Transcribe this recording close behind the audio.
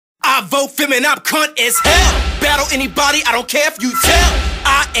I vote feminine, I'm cunt as hell. Battle anybody, I don't care if you tell.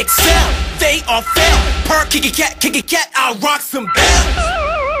 I excel, they all fail. Per kick a cat, I rock some bells.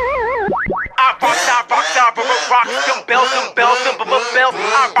 I rock some bells, some bells, some bells.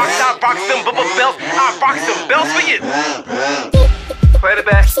 I rock some bells, I rock some bells for you. Play the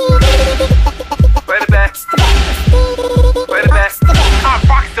back, play the back, play the back. I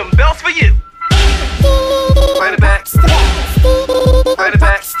rock some bells for you. Play the back, play the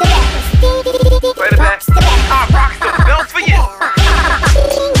back, play the back. I rock some bells for you.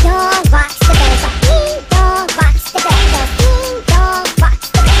 Ding dong rocks the bells. Ding dong rocks the bells. Ding dong rocks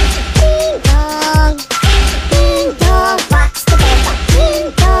the bells. Ding dong. Ding dong rocks the bells.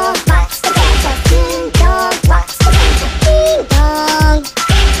 Ding dong rocks the bells. Ding dong rocks the bells. Ding dong.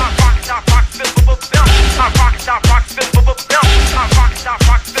 I rock some bells. I rock some bells. I rock some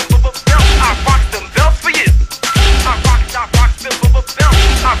bells. I rock some bells for you. I rock some bells.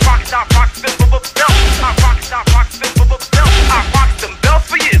 I rock some bells. I rock some bells. I rock some bells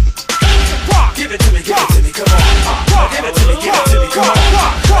for you. Give it to me, come on. Give it to me, come on.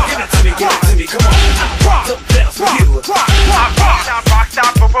 Give it to me, come on. I rock some bells for you. I rock some bells. I rock some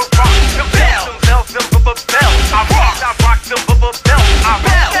bells. I rock some bells.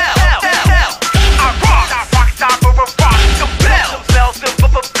 I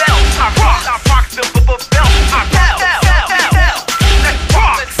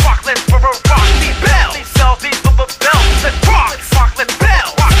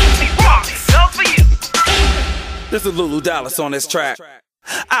This is Lulu on this track.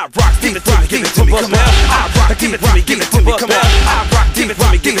 I rock, give it to me, come on. I rock, give it to me, come on. I rock, give it to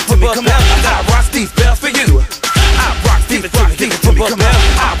me, come on. I rock these bells for you. I rock, give it to me, come on.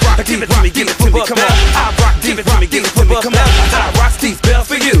 I rock, give it to me, come on. I rock, give it to me, come on. I rock these bells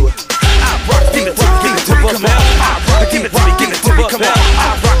for you. I rock, give it to me, come on. I rock, give it to me, come on.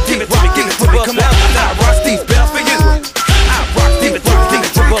 I rock, give it to me, come on. I rock these bells for you. I rock, give it to me,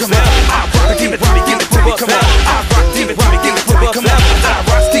 come on. I rock, give it to me, come on. I rock, give it to me, come on. I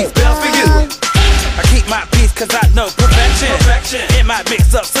rock these bells for you. I keep my peace cause I know perfection. In my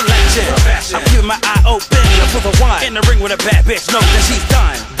mix up selection. I'm keeping my eye open for the one. In the ring with a bad bitch, know that she's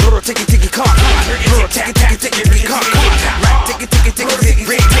done. Little ticky ticky con. Little ticky ticky ticky ticky con. Right ticky ticky ticky ticky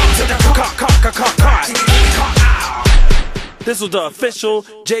con. This was the official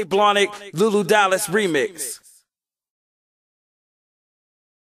Blahnik Lulu remix.